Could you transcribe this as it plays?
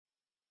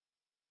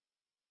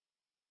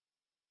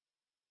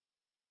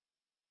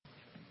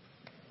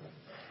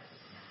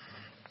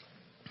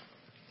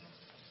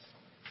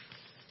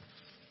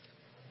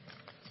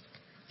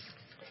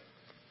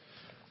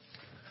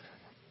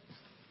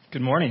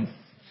Good morning.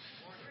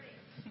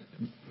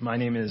 My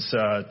name is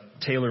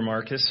Taylor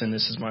Marcus, and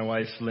this is my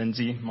wife,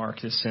 Lindsay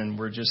Marcus, and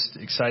we're just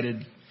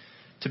excited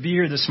to be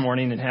here this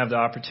morning and have the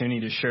opportunity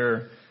to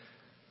share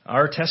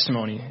our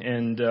testimony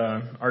and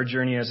our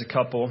journey as a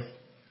couple,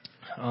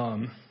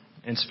 and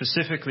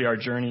specifically our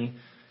journey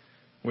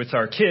with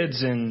our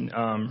kids and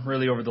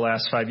really over the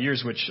last 5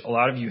 years, which a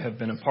lot of you have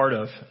been a part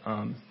of.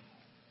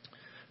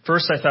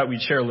 First, I thought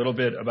we'd share a little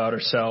bit about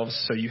ourselves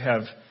so you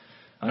have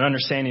an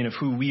understanding of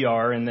who we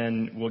are, and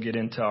then we'll get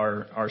into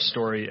our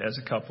story as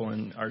a couple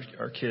and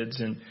our kids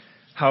and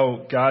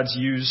how God's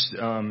used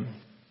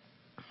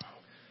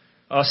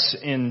us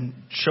and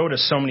showed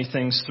us so many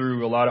things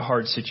through a lot of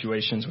hard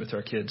situations with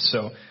our kids.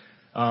 So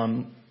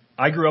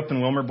I grew up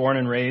in Wilmer, born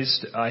and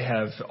raised. I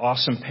have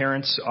awesome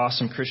parents,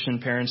 awesome Christian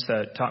parents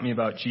that taught me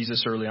about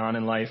Jesus early on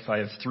in life. I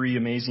have 3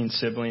 amazing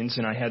siblings,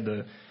 and I had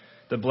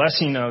the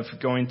blessing of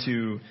going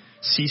to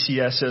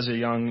CCS as a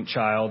young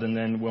child, and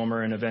then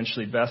Wilmer, and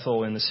eventually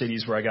Bethel in the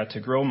cities where I got to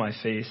grow my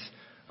faith.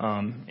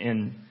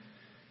 And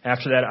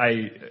after that,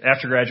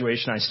 after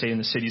graduation, I stayed in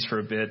the cities for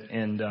a bit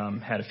and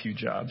had a few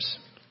jobs.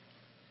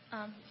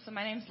 So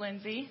my name's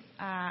Lindsay.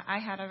 I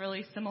had a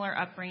really similar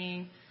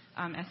upbringing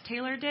as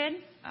Taylor did.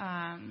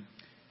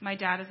 My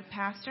dad is a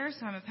pastor,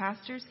 so I'm a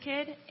pastor's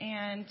kid,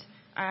 and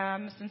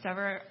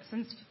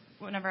since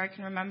whenever I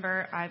can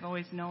remember, I've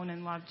always known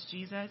and loved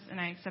Jesus, and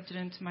I accepted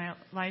him into my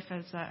life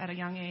at a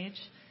young age.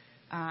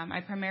 I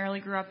primarily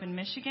grew up in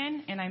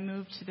Michigan, and I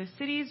moved to the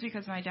cities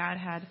because my dad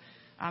had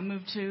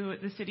moved to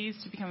the cities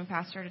to become a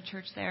pastor at a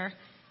church there,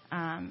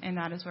 and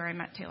that is where I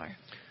met Taylor.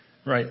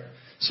 Right.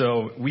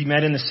 So we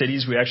met in the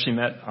cities. We actually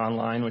met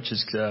online, which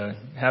is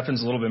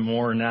happens a little bit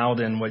more now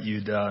than what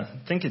you'd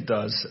think it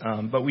does.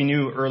 But we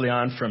knew early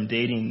on from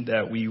dating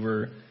that we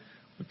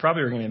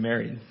probably were going to get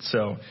married.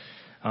 So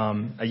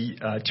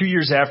 2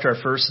 years after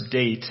our first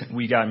date,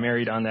 we got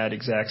married on that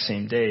exact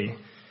same day.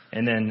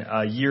 And then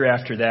a year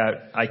after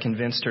that, I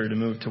convinced her to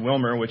move to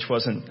Wilmer, which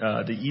wasn't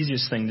the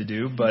easiest thing to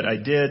do, but I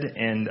did.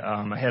 And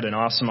I had an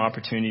awesome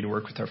opportunity to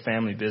work with our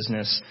family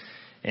business.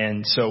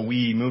 And so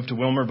we moved to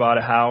Wilmer, bought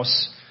a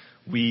house.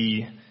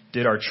 We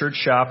did our church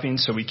shopping.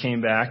 So we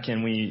came back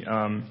and we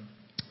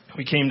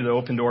came to the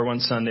Open Door one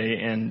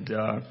Sunday, and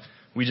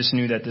we just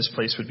knew that this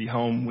place would be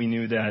home. We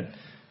knew that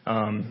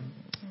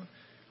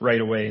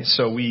right away.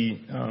 So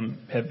we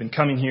have been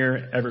coming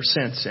here ever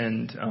since,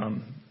 and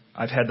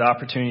I've had the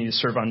opportunity to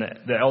serve on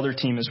the elder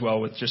team as well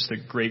with just a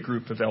great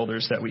group of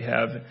elders that we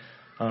have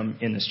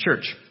in this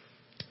church.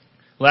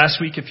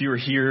 Last week, if you were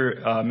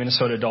here,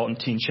 Minnesota Adult and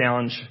Teen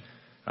Challenge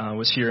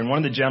was here, and one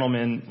of the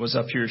gentlemen was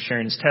up here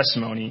sharing his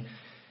testimony,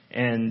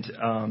 and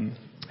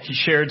he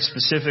shared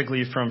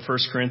specifically from 1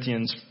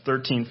 Corinthians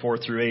 13, 4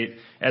 through 8,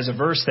 as a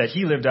verse that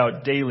he lived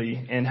out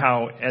daily, and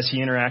how, as he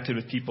interacted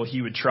with people,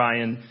 he would try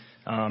and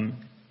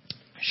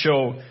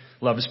show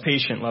love is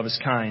patient, love is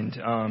kind,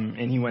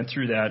 and he went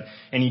through that.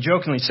 And he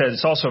jokingly said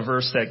it's also a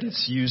verse that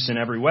gets used in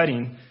every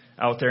wedding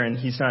out there, and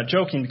he's not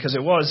joking because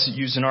it was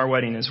used in our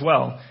wedding as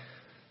well.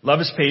 Love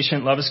is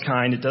patient, love is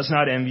kind, it does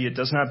not envy, it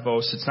does not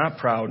boast, it's not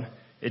proud,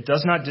 it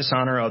does not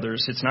dishonor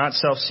others, it's not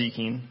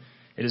self-seeking,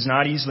 it is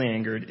not easily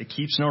angered, it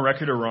keeps no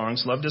record of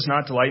wrongs, love does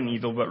not delight in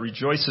evil, but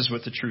rejoices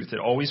with the truth, it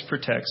always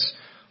protects,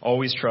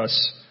 always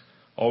trusts,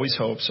 always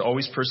hopes,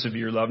 always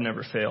perseveres, love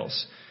never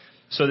fails.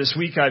 So this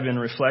week I've been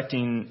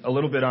reflecting a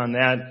little bit on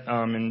that,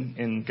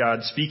 and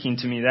God speaking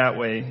to me that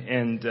way,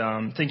 and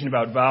thinking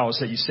about vows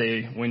that you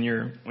say when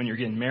you're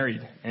getting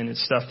married, and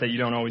it's stuff that you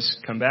don't always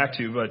come back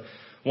to. But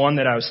one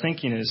that I was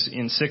thinking is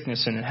in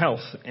sickness and in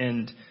health.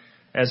 And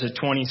as a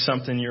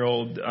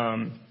 20-something-year-old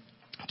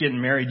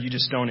getting married, you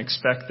just don't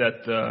expect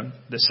that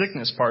the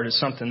sickness part is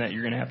something that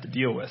you're going to have to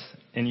deal with,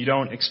 and you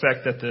don't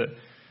expect that the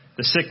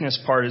sickness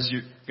part is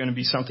going to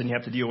be something you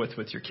have to deal with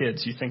your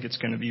kids. You think it's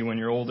going to be when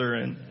you're older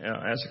and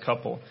as a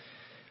couple.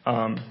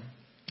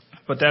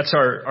 But that's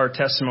our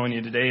testimony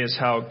today, is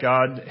how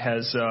God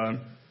has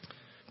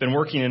been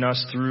working in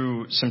us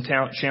through some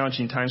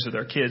challenging times with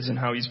our kids, and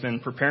how he's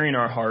been preparing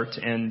our heart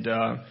and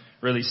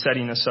really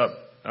setting us up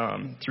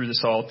through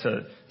this all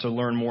to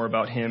learn more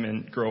about him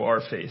and grow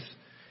our faith.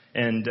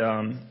 And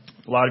a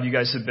lot of you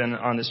guys have been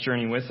on this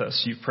journey with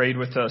us. You've prayed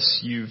with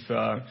us.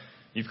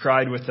 You've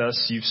cried with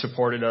us, you've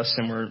supported us,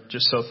 and we're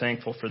just so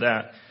thankful for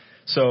that.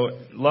 So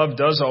love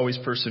does always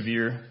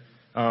persevere,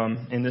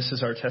 and this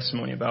is our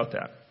testimony about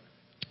that.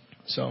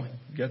 So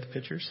you got the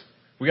pictures?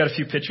 We got a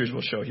few pictures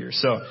we'll show here.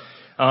 So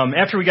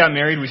after we got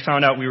married, we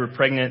found out we were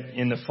pregnant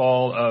in the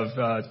fall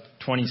of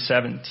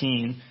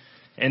 2017.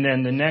 And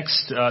then the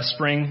next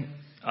spring,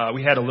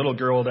 we had a little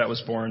girl that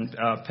was born,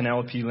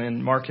 Penelope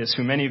Lynn Marcus,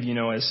 who many of you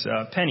know as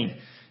Penny.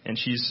 And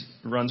she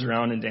runs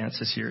around and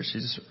dances here.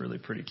 She's really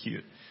pretty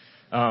cute.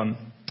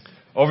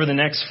 Over the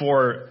next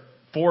four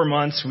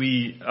months,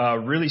 we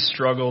really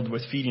struggled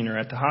with feeding her.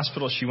 At the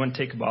hospital, she wouldn't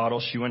take a bottle.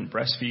 She wouldn't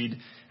breastfeed.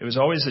 It was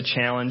always a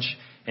challenge,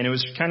 and it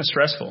was kind of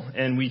stressful.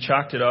 And we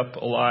chalked it up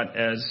a lot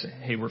as,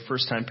 hey, we're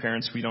first-time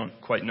parents. We don't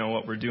quite know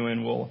what we're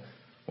doing. We'll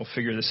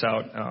figure this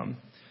out.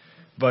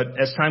 But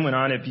as time went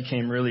on, it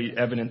became really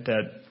evident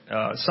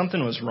that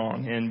something was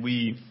wrong. And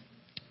we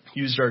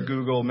used our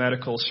Google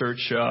medical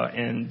search,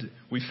 and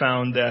we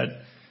found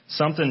that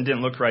something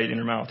didn't look right in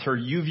her mouth. Her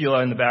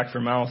uvula in the back of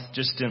her mouth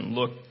just didn't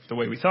look the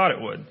way we thought it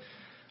would.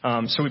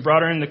 So we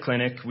brought her into the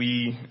clinic.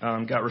 We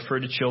got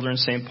referred to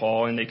Children's St.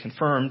 Paul, and they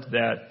confirmed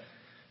that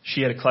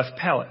she had a cleft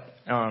palate.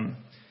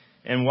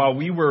 And while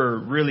we were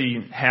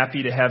really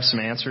happy to have some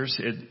answers,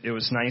 it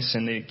was nice,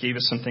 and they gave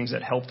us some things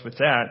that helped with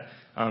that,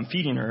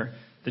 feeding her.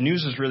 The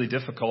news was really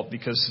difficult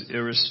because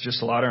there was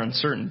just a lot of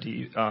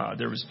uncertainty.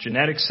 There was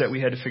genetics that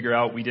we had to figure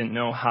out. We didn't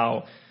know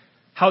how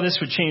this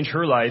would change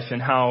her life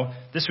and how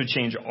this would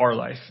change our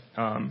life.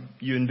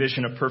 You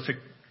envision a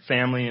perfect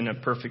family and a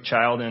perfect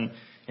child, and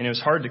it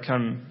was hard to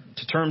come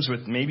to terms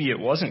with maybe it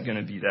wasn't going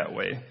to be that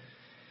way.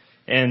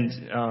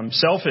 And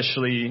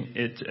selfishly,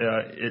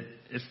 it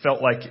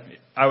felt like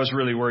I was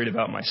really worried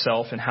about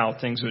myself and how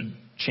things would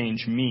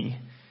change me.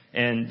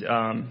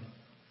 And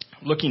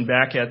looking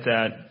back at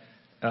that,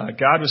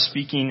 God was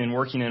speaking and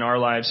working in our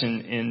lives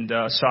and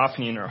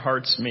softening our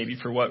hearts maybe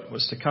for what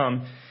was to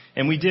come.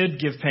 And we did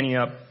give Penny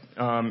up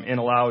and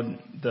allowed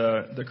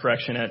the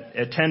correction.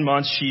 At 10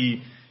 months,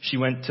 she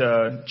went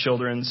to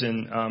Children's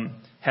and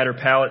had her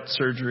palate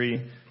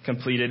surgery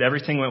completed.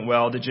 Everything went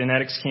well. The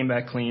genetics came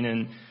back clean.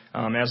 And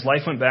as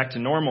life went back to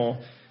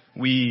normal,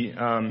 we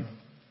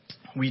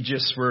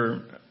just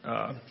were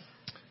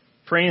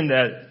praying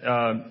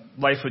that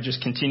life would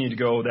just continue to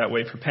go that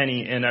way for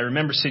Penny. And I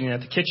remember sitting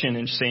at the kitchen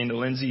and saying to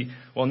Lindsay,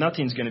 well,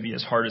 nothing's going to be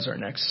as hard as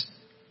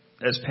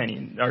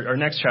Penny. Our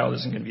next child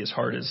isn't going to be as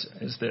hard as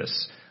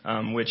this,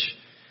 which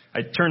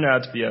I turned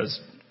out to be as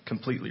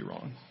completely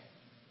wrong.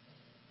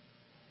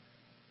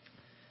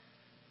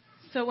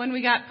 So when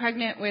we got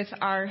pregnant with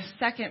our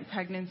second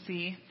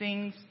pregnancy,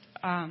 things,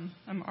 I'm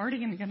already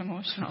going to get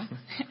emotional.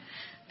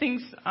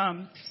 Things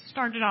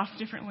started off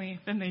differently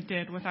than they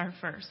did with our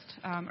first.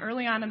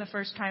 Early on in the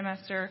first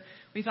trimester,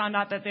 we found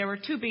out that there were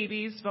two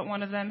babies, but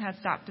one of them had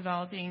stopped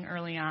developing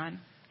early on.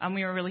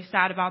 We were really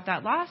sad about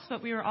that loss,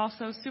 but we were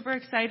also super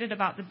excited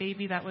about the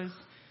baby that was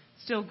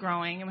still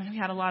growing, and we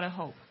had a lot of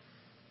hope.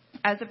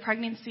 As the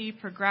pregnancy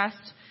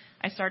progressed,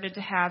 I started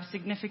to have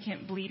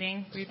significant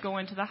bleeding. We'd go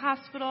into the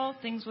hospital,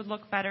 things would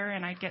look better,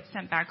 and I'd get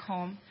sent back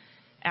home.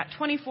 At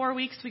 24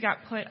 weeks, we got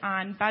put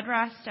on bed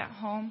rest at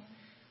home.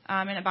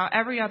 And about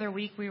every other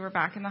week, we were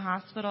back in the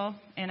hospital.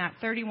 And at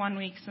 31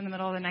 weeks, in the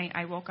middle of the night,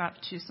 I woke up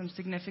to some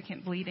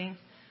significant bleeding.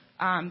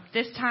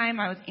 This time,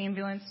 I was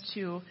ambulanced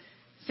to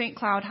St.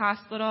 Cloud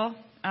Hospital.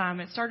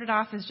 It started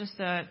off as just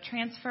a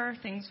transfer.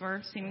 Things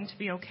were seeming to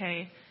be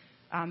okay.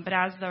 But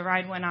as the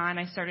ride went on,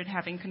 I started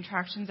having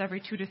contractions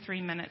every 2 to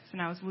 3 minutes,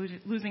 and I was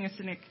losing a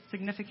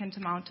significant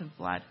amount of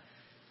blood.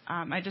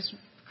 I just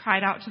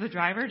cried out to the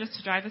driver just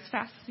to drive as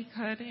fast as he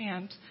could,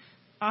 and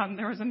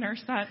there was a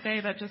nurse that day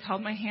that just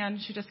held my hand.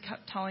 She just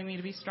kept telling me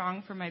to be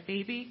strong for my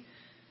baby.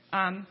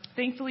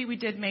 Thankfully, we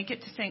did make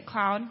it to St.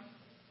 Cloud,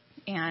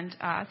 and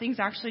things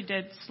actually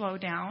did slow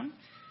down.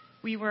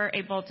 We were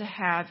able to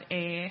have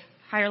a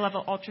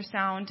higher-level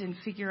ultrasound and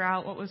figure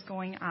out what was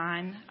going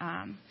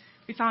on.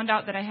 We found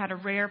out that I had a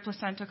rare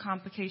placenta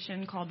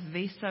complication called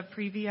vasa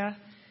previa,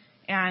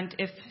 and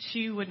if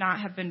she would not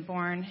have been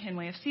born in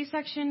way of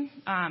C-section,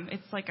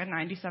 it's like a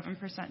 97%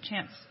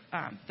 chance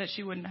that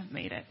she wouldn't have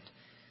made it.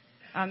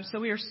 So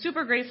we were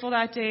super grateful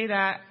that day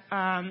that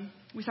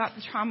we thought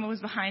the trauma was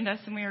behind us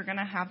and we were going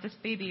to have this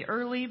baby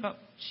early, but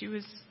she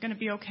was going to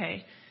be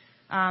okay.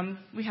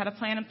 We had a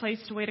plan in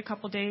place to wait a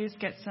couple days,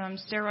 get some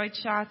steroid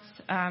shots,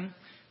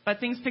 but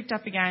things picked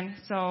up again.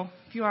 So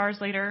a few hours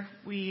later,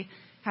 we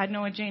had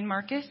Noah Jane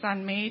Marcus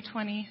on May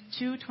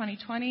 22,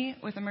 2020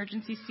 with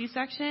emergency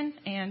C-section,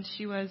 and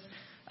she was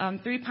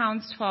 3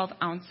 pounds, 12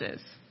 ounces.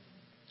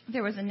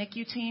 There was a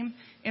NICU team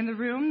in the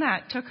room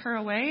that took her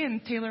away,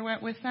 and Taylor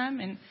went with them,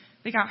 and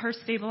they got her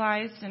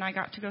stabilized, and I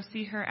got to go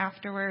see her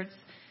afterwards.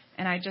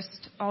 And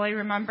all I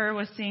remember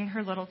was seeing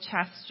her little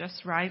chest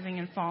just rising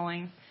and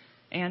falling.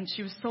 And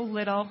she was so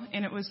little,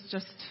 and it was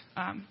just,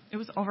 it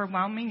was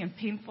overwhelming and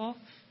painful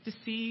to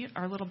see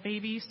our little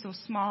baby so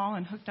small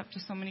and hooked up to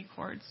so many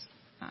cords.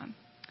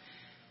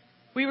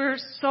 We were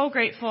so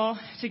grateful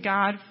to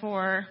God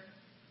for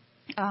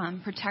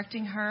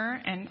protecting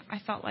her, and I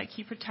felt like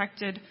He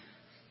protected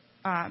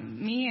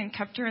me and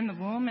kept her in the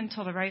womb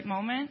until the right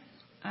moment.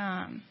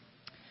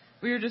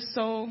 We were just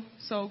so,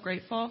 so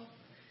grateful.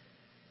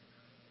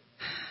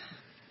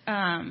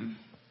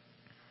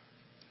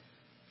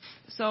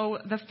 So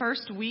the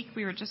first week,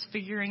 we were just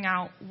figuring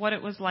out what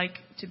it was like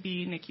to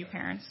be NICU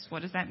parents.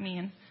 What does that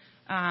mean?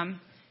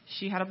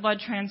 She had a blood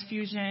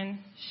transfusion.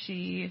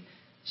 She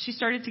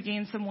started to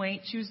gain some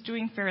weight. She was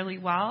doing fairly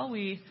well.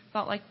 We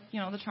felt like,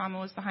 the trauma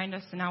was behind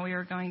us, and now we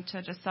were going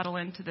to just settle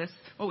into this,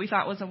 what we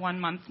thought was a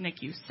 1-month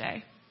NICU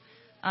stay.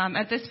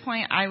 At this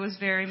point, I was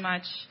very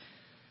much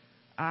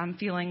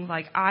feeling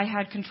like I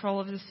had control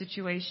of the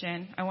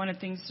situation. I wanted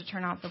things to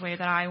turn out the way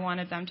that I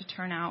wanted them to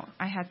turn out.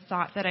 I had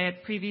thought that I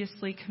had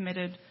previously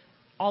committed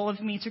all of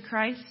me to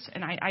Christ,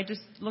 and I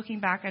just, looking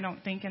back, I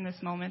don't think in this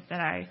moment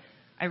that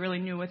I really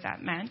knew what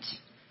that meant.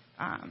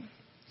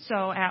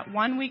 So at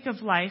 1 week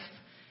of life,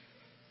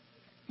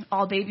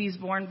 all babies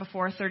born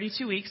before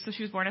 32 weeks, so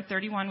she was born at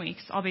 31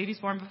 weeks, all babies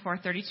born before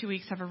 32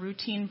 weeks have a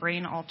routine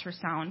brain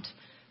ultrasound.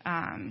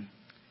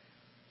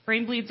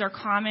 Brain bleeds are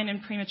common in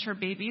premature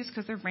babies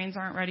because their brains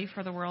aren't ready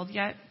for the world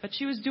yet. But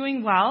she was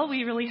doing well.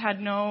 We really had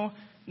no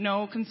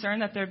concern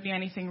that there'd be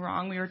anything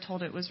wrong. We were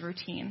told it was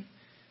routine.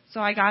 So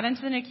I got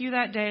into the NICU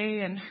that day,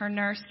 and her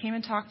nurse came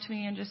and talked to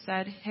me and just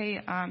said, hey,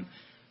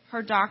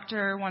 her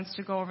doctor wants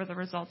to go over the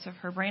results of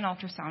her brain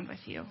ultrasound with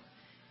you.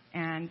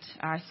 And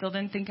I still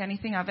didn't think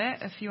anything of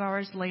it. A few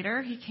hours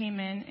later, he came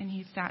in and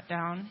he sat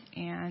down,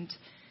 and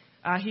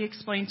he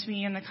explained to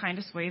me in the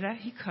kindest way that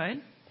he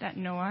could that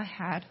Noah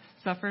had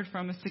suffered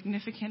from a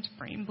significant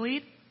brain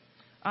bleed.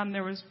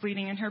 There was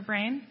bleeding in her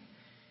brain.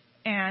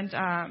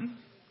 And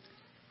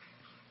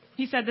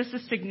he said, this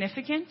is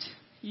significant.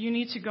 You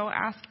need to go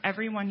ask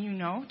everyone you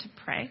know to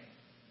pray.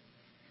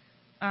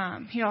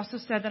 He also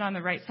said that on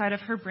the right side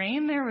of her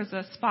brain, there was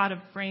a spot of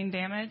brain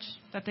damage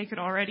that they could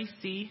already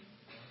see.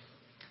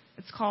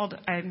 It's called,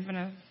 I'm going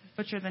to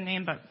butcher the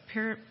name, but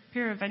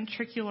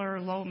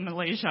periventricular low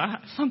Malaysia,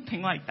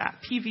 something like that,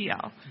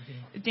 PVL.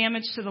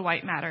 Damage to the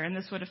white matter, and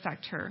this would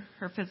affect her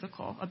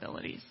physical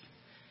abilities.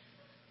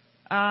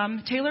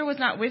 Taylor was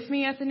not with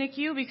me at the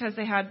NICU because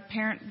they had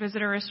parent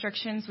visitor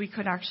restrictions. We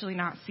could actually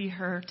not see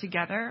her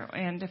together,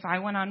 and if I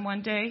went on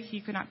one day,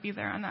 he could not be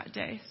there on that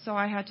day. So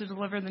I had to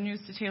deliver the news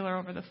to Taylor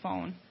over the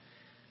phone.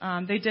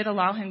 They did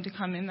allow him to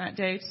come in that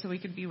day so we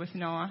could be with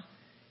Noah.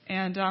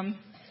 And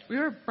we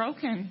were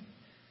broken.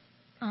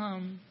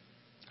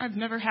 I've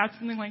never had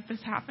something like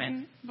this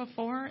happen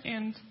before,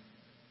 and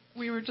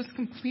we were just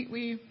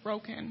completely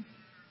broken.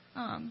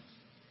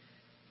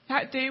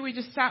 That day we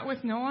just sat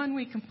with Noah and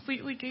we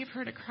completely gave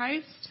her to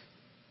Christ.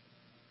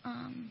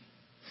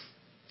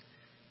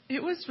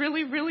 It was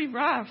really, really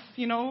rough.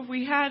 You know,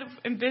 we had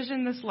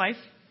envisioned this life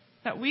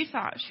that we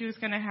thought she was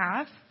going to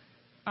have.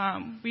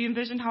 We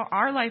envisioned how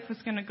our life was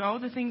going to go,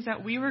 the things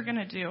that we were going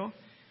to do.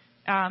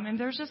 And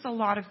there's just a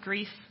lot of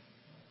grief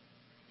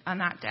on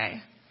that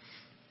day.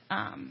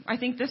 I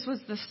think this was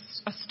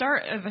a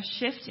start of a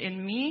shift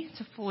in me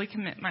to fully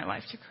commit my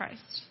life to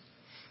Christ.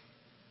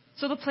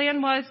 So the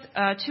plan was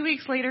 2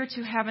 weeks later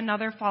to have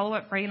another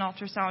follow-up brain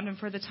ultrasound, and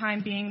for the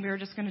time being, we were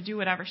just going to do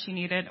whatever she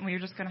needed, and we were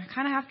just going to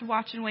kind of have to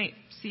watch and wait,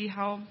 see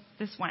how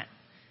this went.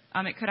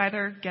 It could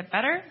either get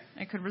better,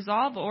 it could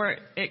resolve, or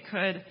it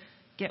could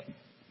get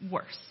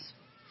worse.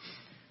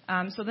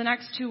 So the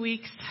next 2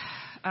 weeks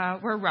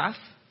were rough,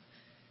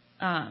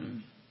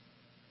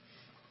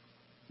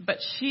 but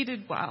she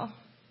did well.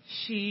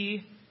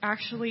 She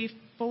actually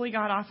fully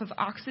got off of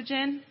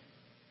oxygen,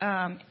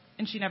 and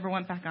she never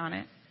went back on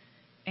it.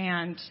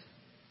 And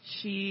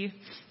she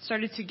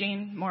started to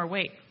gain more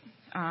weight.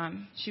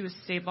 She was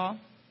stable.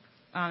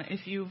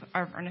 If you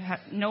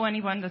know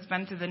anyone that's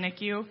been through the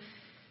NICU,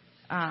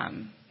 a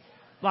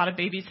lot of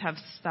babies have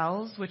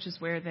spells, which is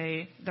where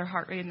their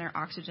heart rate and their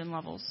oxygen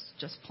levels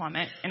just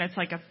plummet. And it's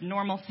like a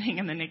normal thing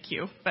in the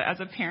NICU. But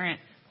as a parent,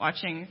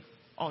 watching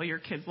all your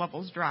kids'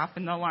 levels drop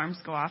and the alarms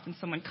go off and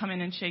someone come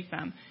in and shake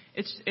them,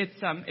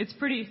 it's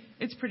pretty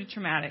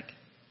traumatic.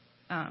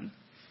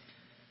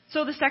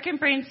 So the second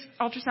brain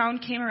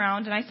ultrasound came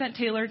around, and I sent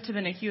Taylor to the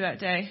NICU that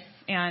day.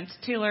 And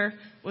Taylor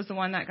was the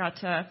one that got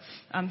to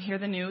hear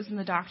the news, and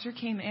the doctor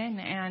came in,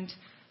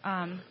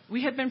 and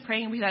we had been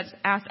praying. We had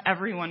asked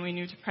everyone we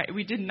knew to pray.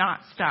 We did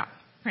not stop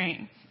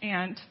praying.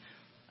 And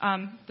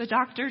the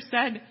doctor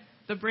said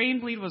the brain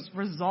bleed was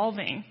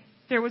resolving.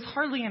 There was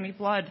hardly any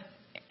blood,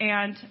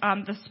 and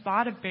the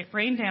spot of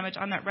brain damage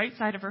on that right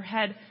side of her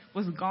head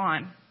was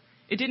gone.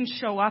 It didn't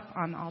show up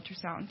on the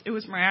ultrasound. It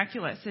was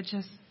miraculous.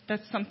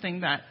 That's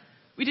something that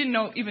we didn't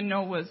even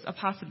know was a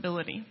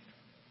possibility.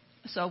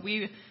 So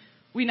we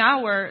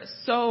now were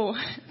so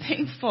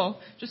thankful,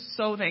 just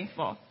so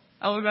thankful.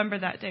 I'll remember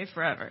that day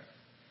forever.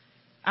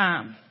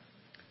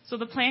 So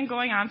the plan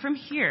going on from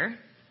here,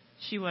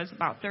 she was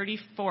about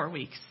 34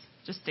 weeks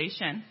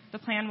gestation. The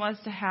plan was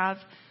to have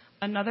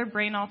another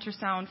brain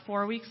ultrasound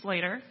 4 weeks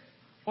later,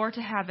 or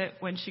to have it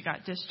when she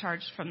got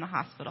discharged from the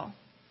hospital.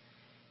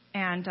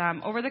 And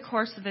over the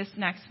course of this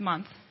next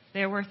month,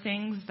 there were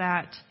things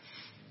that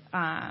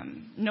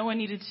Noah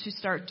needed to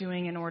start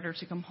doing in order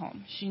to come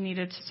home. She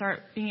needed to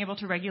start being able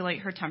to regulate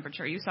her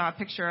temperature. You saw a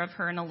picture of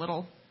her in a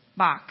little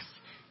box.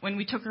 When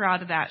we took her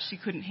out of that, she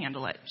couldn't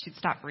handle it. She'd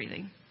stop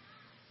breathing.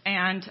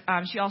 And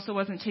she also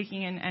wasn't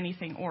taking in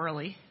anything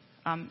orally,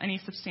 any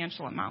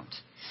substantial amount.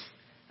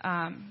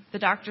 The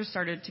doctor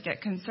started to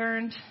get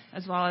concerned,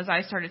 as well as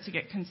I started to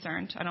get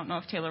concerned. I don't know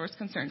if Taylor was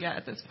concerned yet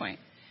at this point.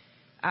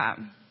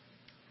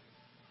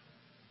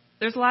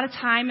 There's a lot of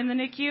time in the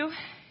NICU.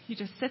 You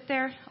just sit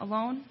there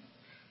alone,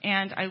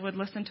 and I would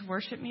listen to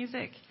worship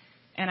music,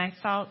 and I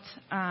felt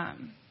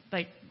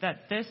like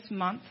that this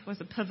month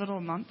was a pivotal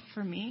month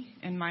for me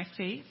in my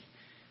faith.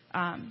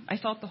 I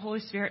felt the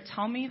Holy Spirit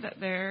tell me that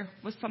there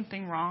was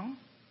something wrong.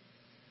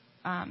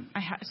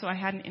 So I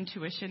had an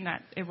intuition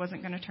that it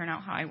wasn't going to turn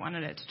out how I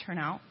wanted it to turn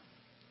out.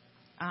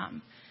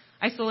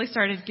 I slowly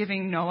started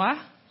giving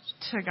Noah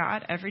to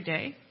God every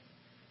day.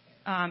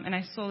 And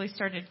I slowly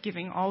started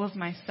giving all of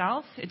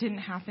myself. It didn't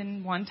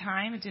happen one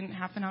time. It didn't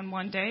happen on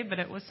one day, but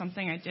it was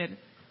something I did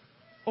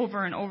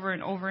over and over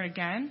and over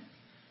again.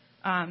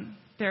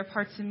 There are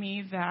parts of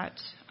me that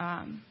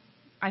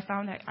I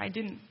found that I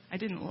didn't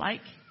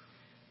like.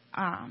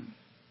 I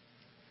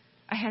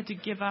had to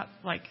give up,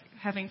 like,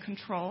 having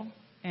control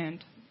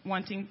and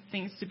wanting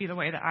things to be the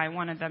way that I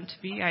wanted them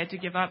to be. I had to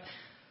give up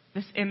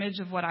this image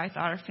of what I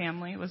thought our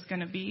family was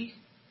going to be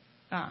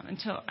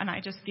and I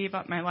just gave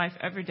up my life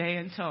every day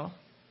until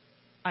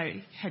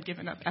I had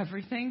given up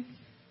everything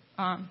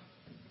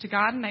to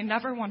God. And I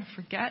never want to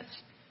forget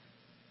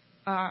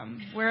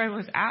where I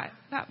was at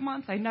that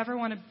month. I never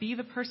want to be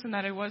the person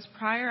that I was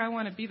prior. I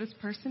want to be this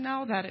person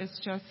now that is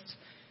just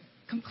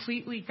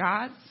completely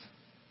God's.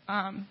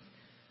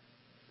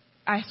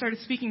 I started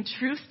speaking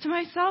truth to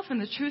myself,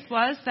 and the truth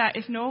was that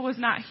if Noah was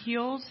not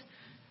healed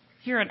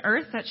here on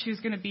earth, that she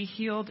was going to be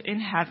healed in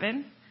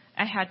heaven.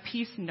 I had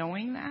peace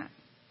knowing that.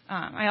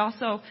 I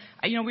also,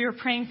 we were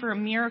praying for a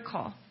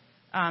miracle,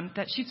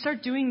 that she'd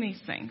start doing these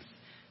things.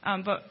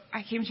 But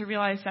I came to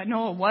realize that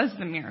Noah was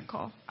the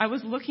miracle. I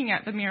was looking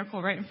at the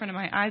miracle right in front of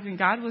my eyes, and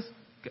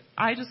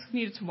I just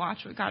needed to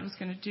watch what God was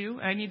going to do.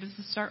 And I needed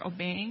to start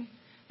obeying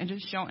and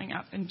just showing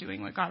up and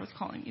doing what God was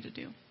calling me to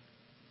do.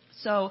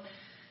 So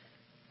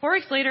 4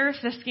 weeks later,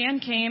 the scan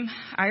came.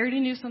 I already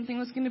knew something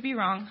was going to be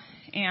wrong.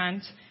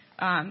 And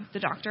the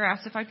doctor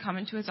asked if I'd come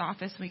into his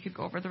office and we could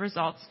go over the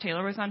results.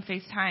 Taylor was on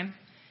FaceTime.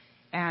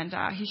 And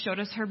he showed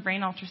us her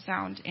brain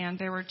ultrasound, and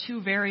there were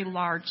 2 very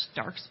large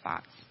dark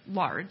spots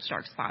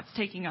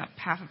taking up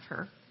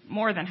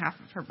more than half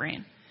of her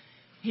brain.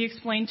 He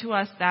explained to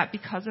us that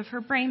because of her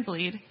brain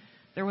bleed,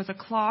 there was a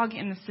clog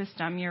in the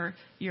system. Your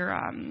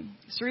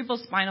cerebral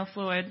spinal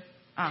fluid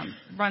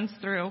runs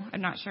through.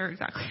 I'm not sure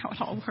exactly how it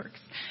all works,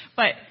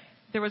 but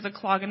there was a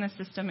clog in the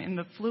system, and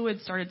the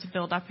fluid started to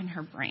build up in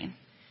her brain.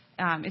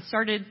 It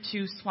started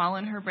to swell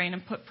in her brain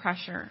and put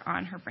pressure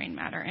on her brain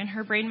matter. And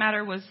her brain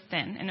matter was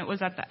thin, and it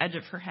was at the edge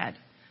of her head.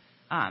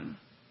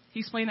 He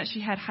explained that she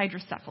had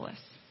hydrocephalus.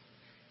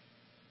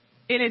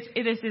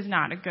 This is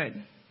not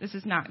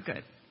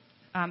good.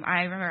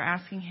 I remember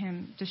asking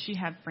him, does she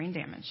have brain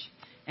damage?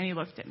 And he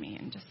looked at me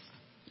and just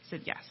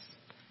said yes.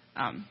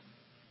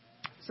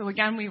 So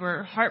again, we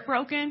were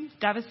heartbroken,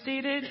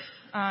 devastated.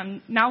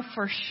 Now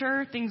for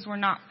sure, things were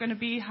not going to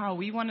be how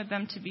we wanted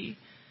them to be.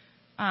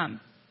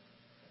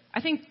 I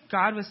think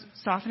God was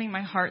softening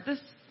my heart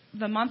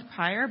the month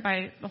prior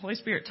by the Holy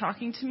Spirit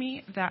talking to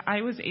me, that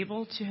I was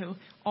able to,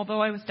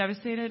 although I was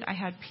devastated, I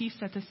had peace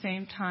at the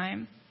same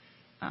time.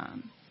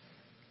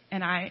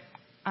 And I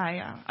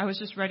was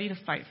just ready to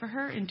fight for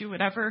her and do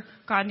whatever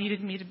God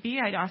needed me to be.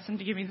 I'd asked him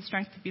to give me the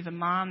strength to be the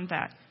mom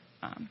that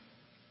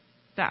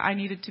I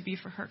needed to be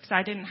for her, because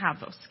I didn't have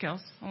those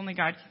skills. Only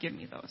God could give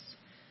me those.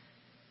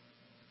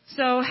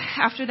 So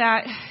after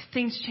that,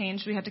 things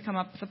changed. We had to come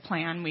up with a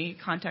plan. We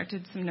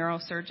contacted some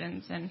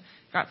neurosurgeons and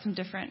got some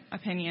different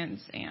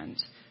opinions.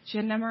 And she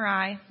had an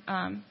MRI.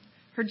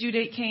 Her due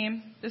date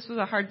came. This was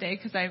a hard day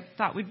because I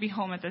thought we'd be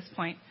home at this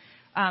point.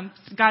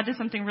 God did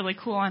something really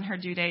cool on her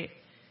due date.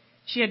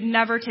 She had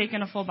never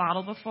taken a full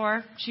bottle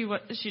before. She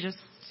just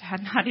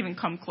had not even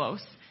come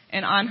close.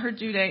 And on her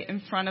due date,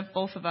 in front of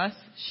both of us,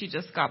 she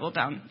just gobbled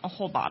down a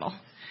whole bottle.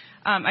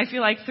 I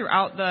feel like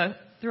throughout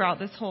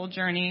this whole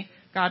journey,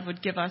 God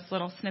would give us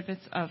little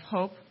snippets of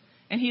hope,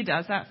 and He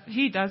does that.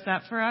 He does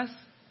that for us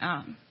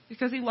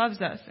because He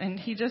loves us, and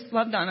He just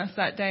loved on us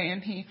that day,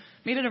 and He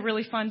made it a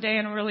really fun day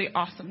and a really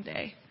awesome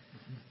day.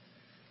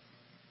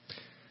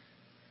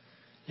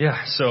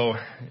 Yeah. So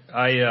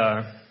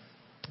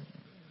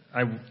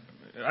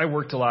I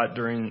worked a lot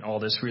during all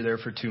this. We were there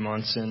for 2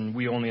 months, and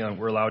we only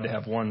were allowed to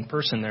have one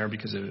person there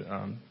because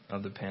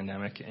of the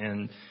pandemic,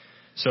 and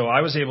so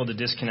I was able to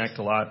disconnect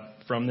a lot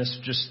from this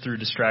just through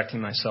distracting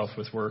myself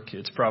with work.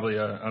 It's probably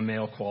a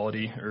male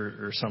quality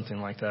or something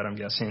like that, I'm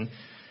guessing.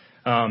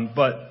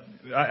 But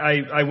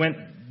I went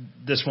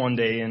this one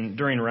day, and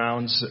during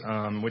rounds,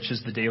 which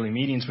is the daily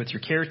meetings with your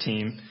care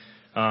team,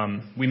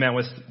 we met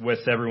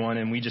with everyone,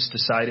 and we just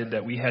decided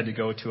that we had to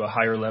go to a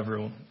higher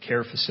level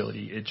care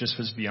facility. It just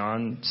was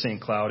beyond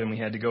St. Cloud, and we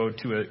had to go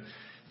to a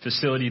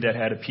facility that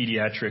had a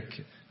pediatric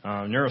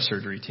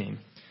neurosurgery team.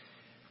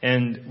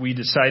 And we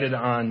decided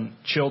on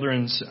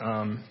Children's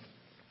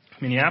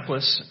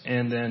Minneapolis,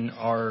 and then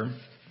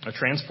a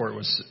transport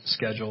was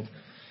scheduled.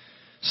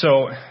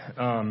 So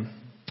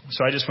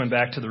I just went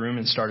back to the room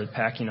and started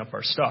packing up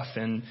our stuff.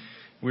 And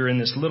we were in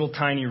this little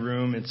tiny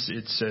room.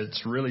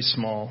 It's really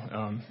small,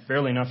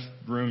 barely enough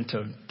room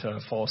to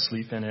fall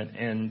asleep in it.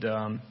 And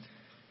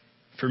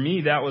for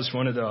me, that was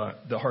one of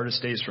the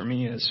hardest days for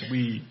me, is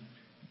we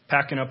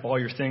packing up all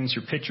your things,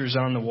 your pictures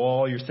on the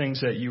wall, your things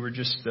that you were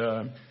just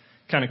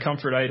kind of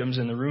comfort items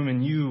in the room,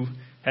 and you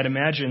had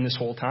imagined this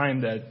whole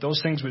time that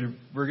those things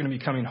were going to be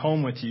coming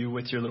home with you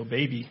with your little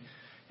baby.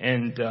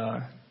 And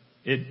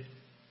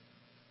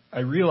I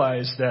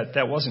realized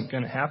that wasn't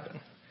going to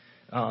happen.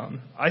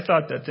 I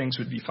thought that things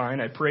would be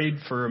fine. I prayed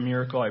for a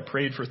miracle. I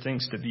prayed for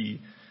things to be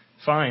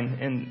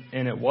fine,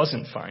 and it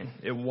wasn't fine.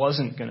 It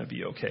wasn't going to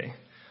be okay.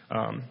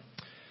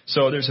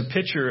 So there's a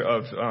picture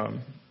of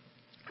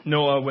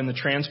Noah when the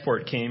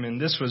transport came, and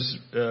this was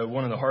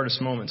one of the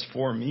hardest moments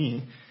for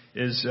me,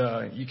 is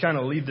you kind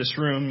of leave this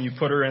room, you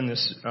put her in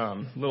this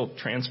little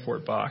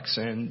transport box,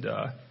 and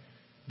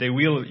they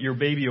wheel your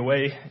baby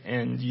away,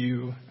 and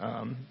you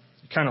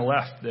kind of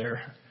left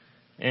there,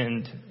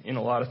 and in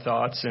a lot of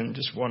thoughts, and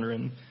just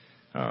wondering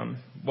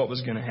what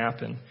was going to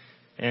happen.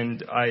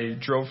 And I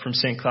drove from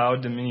St.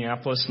 Cloud to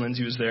Minneapolis.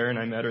 Lindsay was there, and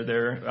I met her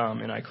there,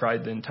 and I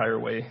cried the entire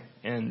way.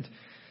 And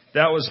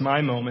that was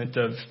my moment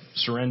of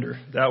surrender.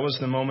 That was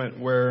the moment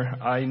where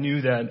I knew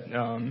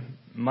that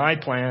my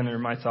plan or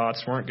my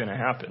thoughts weren't going to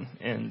happen,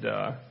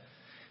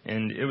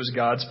 and it was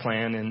God's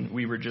plan, and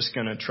we were just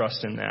going to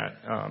trust in that.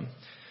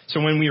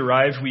 So when we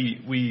arrived,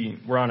 we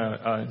were on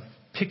a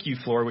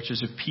PICU floor, which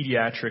is a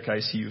pediatric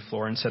ICU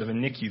floor, instead of a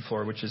NICU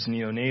floor, which is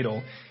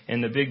neonatal.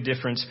 And the big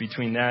difference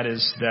between that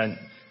is that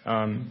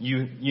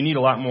you need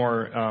a lot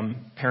more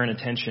parent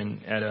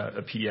attention at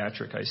a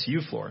pediatric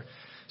ICU floor.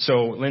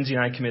 So Lindsay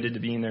and I committed to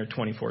being there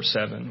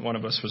 24/7. One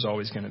of us was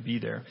always going to be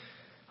there.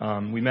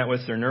 We met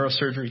with their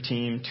neurosurgery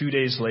team. 2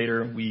 days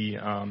later, we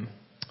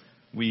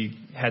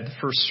had the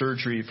first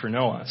surgery for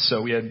Noah.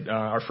 So we had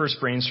our first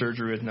brain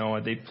surgery with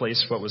Noah. They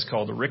placed what was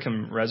called a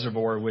Rickham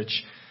reservoir,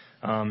 which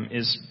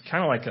is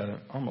kind of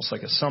almost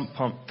like a sump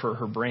pump for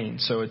her brain.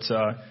 So it's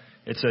a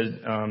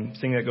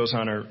thing that goes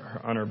on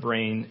her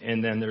brain,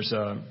 and then there's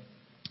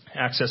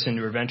access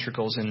into her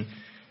ventricles. And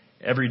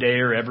every day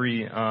or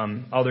every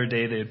other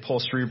day, they'd pull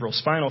cerebral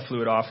spinal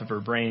fluid off of her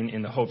brain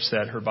in the hopes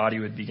that her body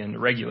would begin to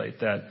regulate,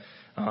 that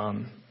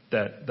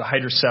the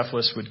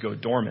hydrocephalus would go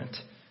dormant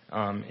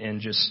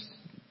and just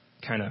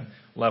kind of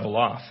level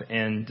off.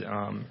 And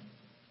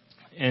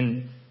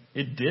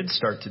it did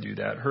start to do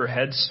that. Her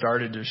head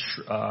started to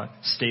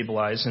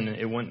stabilize, and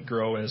it wouldn't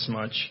grow as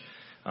much.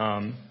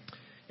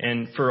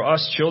 And for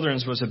us,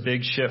 Children's was a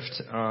big shift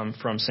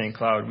from St.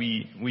 Cloud.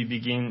 We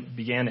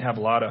began to have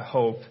a lot of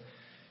hope.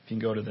 If you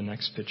can go to the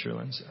next picture,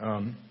 Lindsay.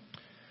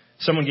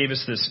 Someone gave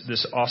us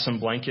this awesome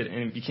blanket, and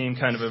it became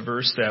kind of a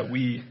verse that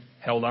we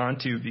held on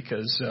to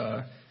because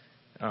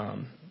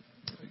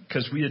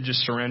we had just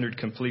surrendered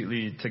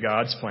completely to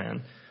God's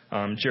plan.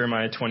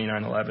 Jeremiah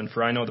 29:11.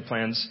 For I know the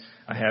plans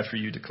I have for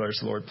you, declares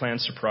the Lord,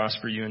 plans to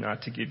prosper you and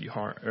not to give you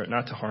harm, or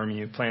not to harm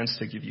you, plans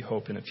to give you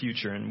hope in a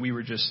future. And we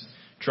were just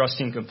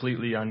trusting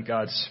completely on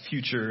God's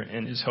future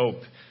and His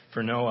hope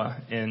for Noah.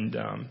 And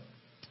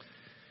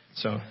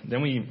so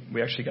then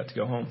we actually got to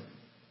go home.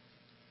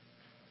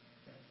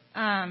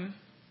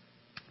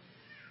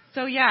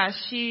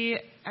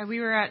 We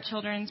were at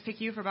Children's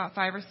PICU for about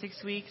 5 or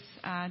 6 weeks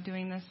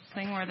doing this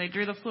thing where they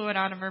drew the fluid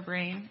out of her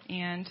brain,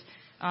 and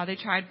they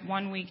tried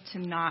 1 week to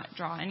not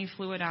draw any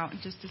fluid out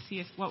just to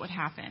see what would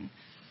happen.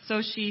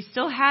 So she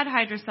still had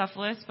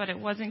hydrocephalus, but it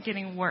wasn't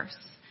getting worse.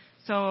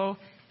 So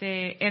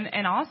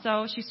and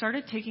also she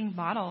started taking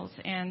bottles,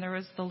 and there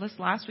was this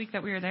last week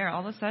that we were there,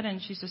 all of a sudden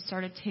she just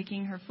started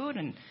taking her food,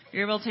 and we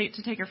were able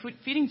to take her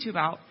feeding tube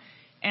out,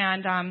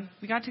 and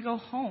we got to go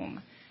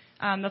home.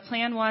 The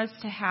plan was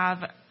to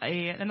have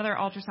another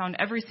ultrasound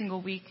every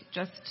single week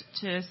just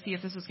to see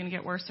if this was going to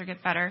get worse or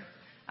get better.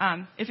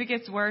 If it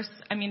gets worse,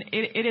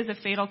 it is a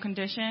fatal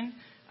condition.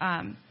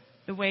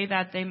 The way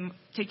that they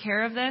take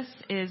care of this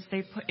is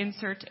they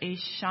insert a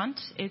shunt.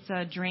 It's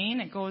a drain.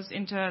 It goes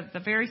into the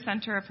very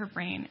center of her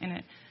brain, and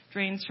it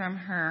drains from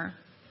her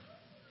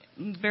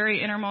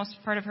very innermost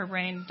part of her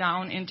brain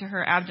down into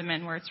her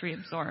abdomen where it's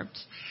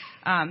reabsorbed.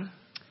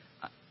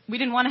 We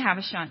didn't want to have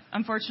a shunt.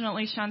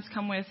 Unfortunately, shunts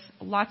come with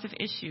lots of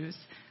issues.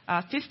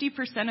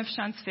 50% of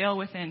shunts fail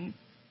within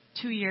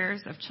 2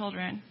 years of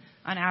children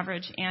on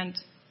average, and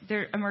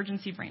they're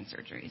emergency brain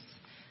surgeries.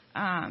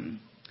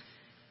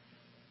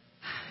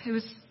 It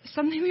was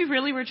something we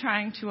really were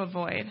trying to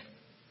avoid.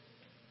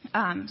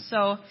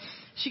 So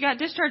she got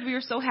discharged. We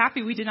were so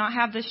happy we did not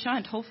have this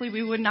shunt. Hopefully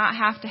we would not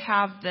have to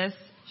have this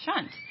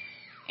shunt.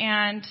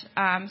 And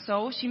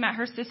so she met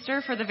her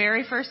sister for the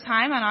very first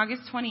time on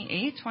August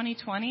 28,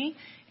 2020,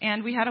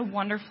 and we had a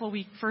wonderful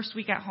first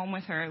week at home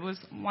with her. It was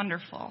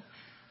wonderful.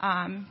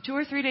 2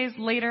 or 3 days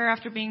later,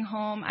 after being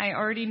home, I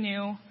already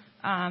knew.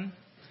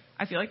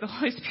 I feel like the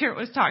Holy Spirit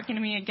was talking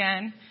to me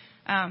again.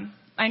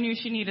 I knew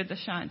she needed the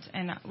shunt,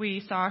 and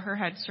we saw her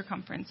head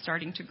circumference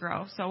starting to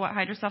grow. So what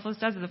hydrocephalus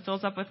does is it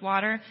fills up with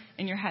water,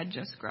 and your head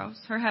just grows.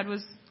 Her head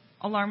was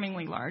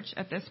alarmingly large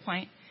at this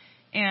point.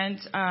 And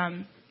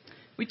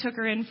we took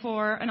her in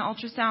for an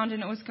ultrasound,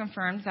 and it was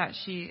confirmed that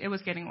it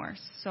was getting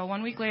worse. So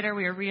 1 week later,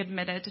 we were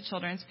readmitted to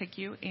Children's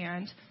PICU,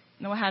 and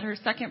Noah had her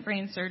second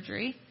brain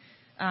surgery.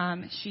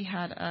 She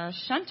had a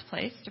shunt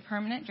placed, a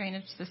permanent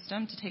drainage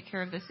system, to take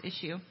care of this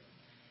issue.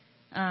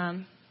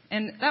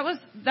 And that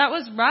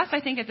was rough. I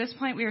think at this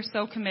point we were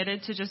so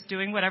committed to just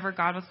doing whatever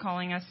God was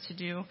calling us to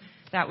do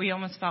that we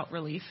almost felt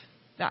relief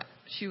that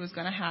she was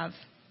going to have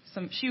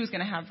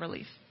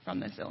relief from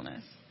this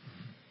illness.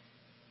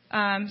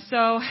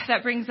 So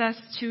that brings us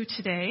to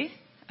today.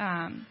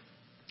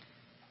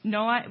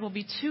 Noah will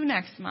be 2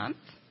 next month,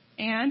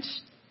 and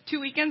 2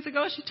 weekends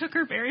ago she took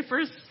her very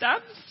first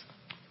steps.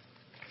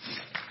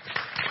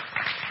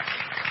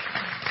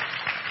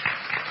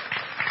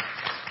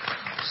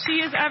 She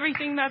is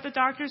everything that the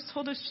doctors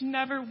told us she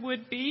never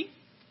would be.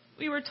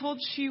 We were told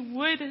she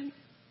would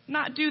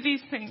not do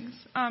these things.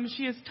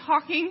 She is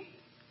talking.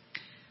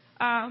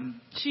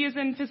 She is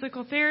in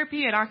physical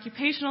therapy and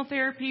occupational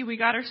therapy. We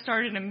got her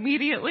started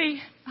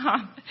immediately.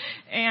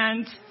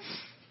 And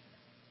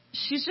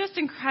she's just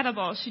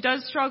incredible. She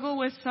does struggle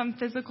with some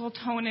physical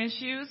tone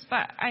issues,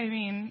 but I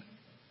mean,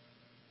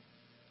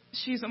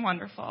 she's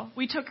wonderful.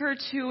 We took her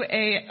to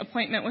an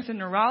appointment with a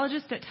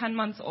neurologist at 10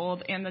 months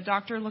old, and the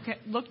doctor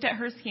looked at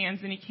her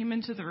scans, and he came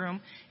into the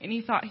room, and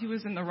he thought he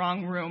was in the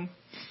wrong room.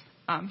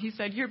 He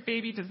said, "Your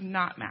baby does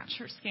not match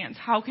her scans.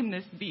 How can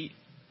this be?"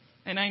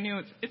 And I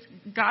knew it's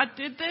God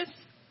did this.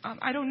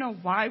 I don't know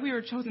why we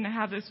were chosen to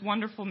have this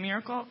wonderful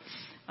miracle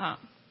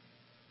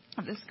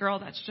of this girl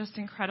that's just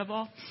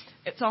incredible.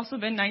 It's also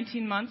been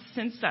 19 months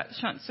since that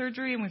shunt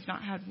surgery, and we've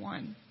not had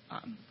one.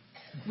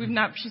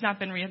 She's not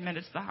been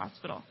readmitted to the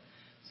hospital.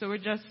 So we're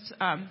just,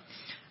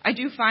 I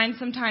do find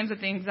sometimes that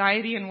the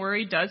anxiety and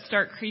worry does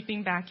start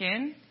creeping back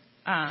in.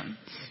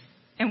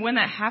 And when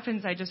that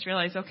happens, I just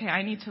realize, okay,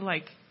 I need to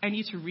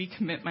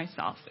recommit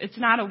myself. It's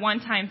not a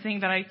one-time thing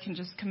that I can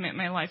just commit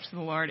my life to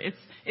the Lord.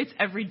 It's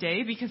every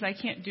day, because I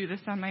can't do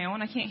this on my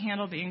own. I can't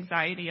handle the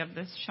anxiety of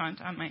this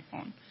shunt on my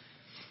own.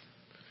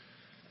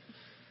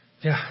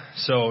 Yeah,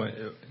 so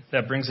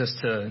that brings us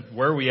to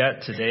where are we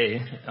at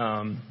today.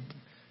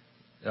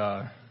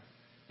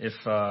 If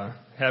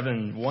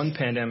having one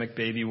pandemic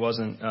baby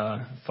wasn't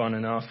fun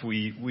enough,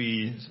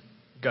 we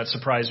got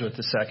surprised with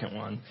the second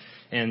one.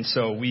 And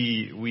so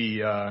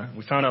we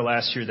found out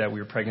last year that we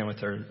were pregnant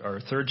with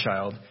our third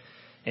child,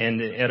 and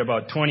at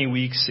about 20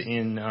 weeks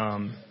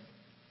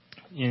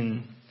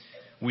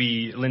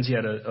Lindsay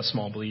had a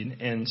small bleed,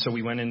 and so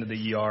we went into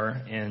the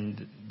ER,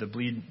 and the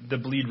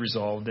bleed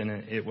resolved, and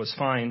it was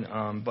fine.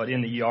 But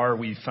in the ER,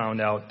 we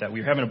found out that we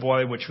were having a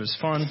boy, which was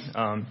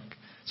fun.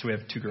 So we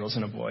have 2 girls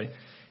and a boy.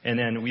 And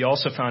then we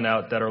also found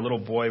out that our little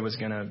boy was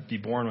going to be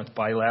born with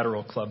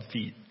bilateral club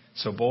feet,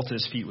 so both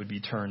his feet would be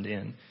turned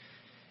in.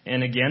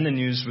 And again, the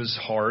news was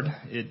hard.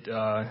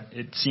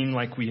 It seemed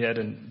like we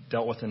hadn't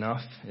dealt with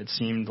enough. It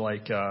seemed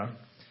like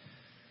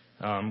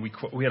we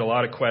had a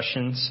lot of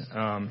questions.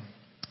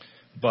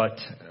 But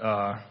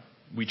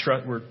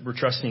we're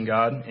trusting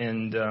God.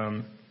 And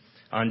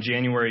on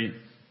January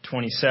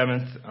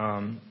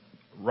 27th,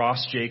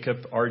 Ross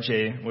Jacob,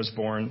 RJ, was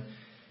born.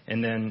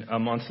 And then a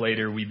month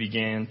later, we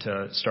began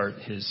to start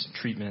his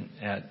treatment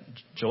at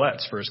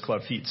Gillette's for his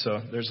club feet.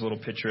 So there's a little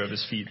picture of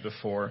his feet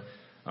before.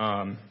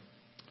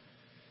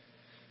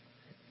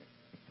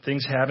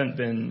 Things haven't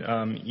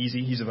been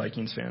easy. He's a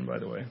Vikings fan, by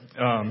the way.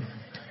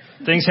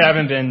 Things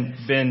haven't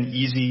been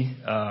easy.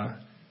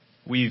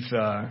 We've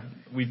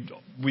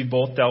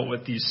both dealt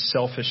with these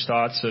selfish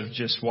thoughts of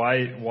just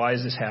why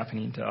is this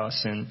happening to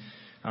us,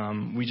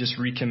 and we just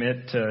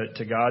recommit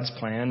to God's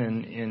plan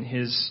and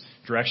His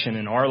direction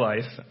in our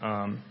life.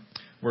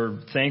 We're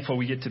thankful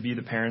we get to be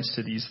the parents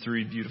to these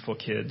 3 beautiful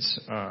kids.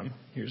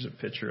 Here's a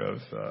picture of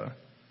the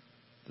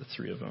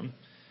 3 of them.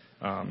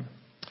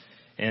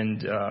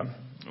 And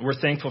we're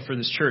thankful for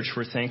this church.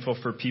 We're thankful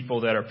for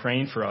people that are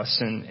praying for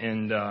us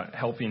and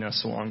helping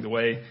us along the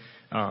way.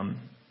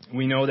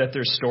 We know that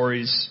there's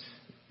stories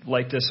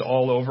like this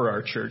all over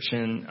our church,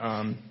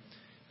 and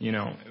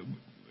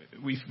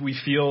we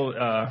feel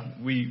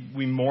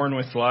we mourn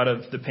with a lot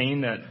of the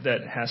pain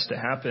that has to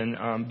happen.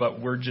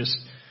 But we're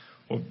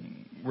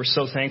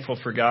so thankful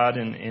for God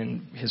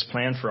and His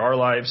plan for our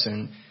lives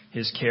and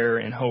His care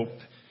and hope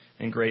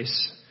and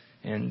grace,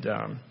 and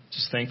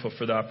just thankful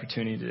for the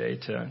opportunity today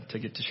to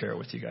get to share it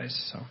with you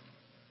guys. So,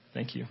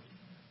 thank you.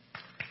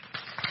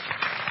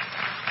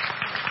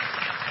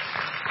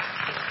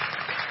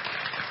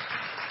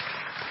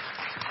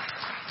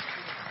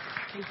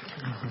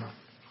 Mm-hmm.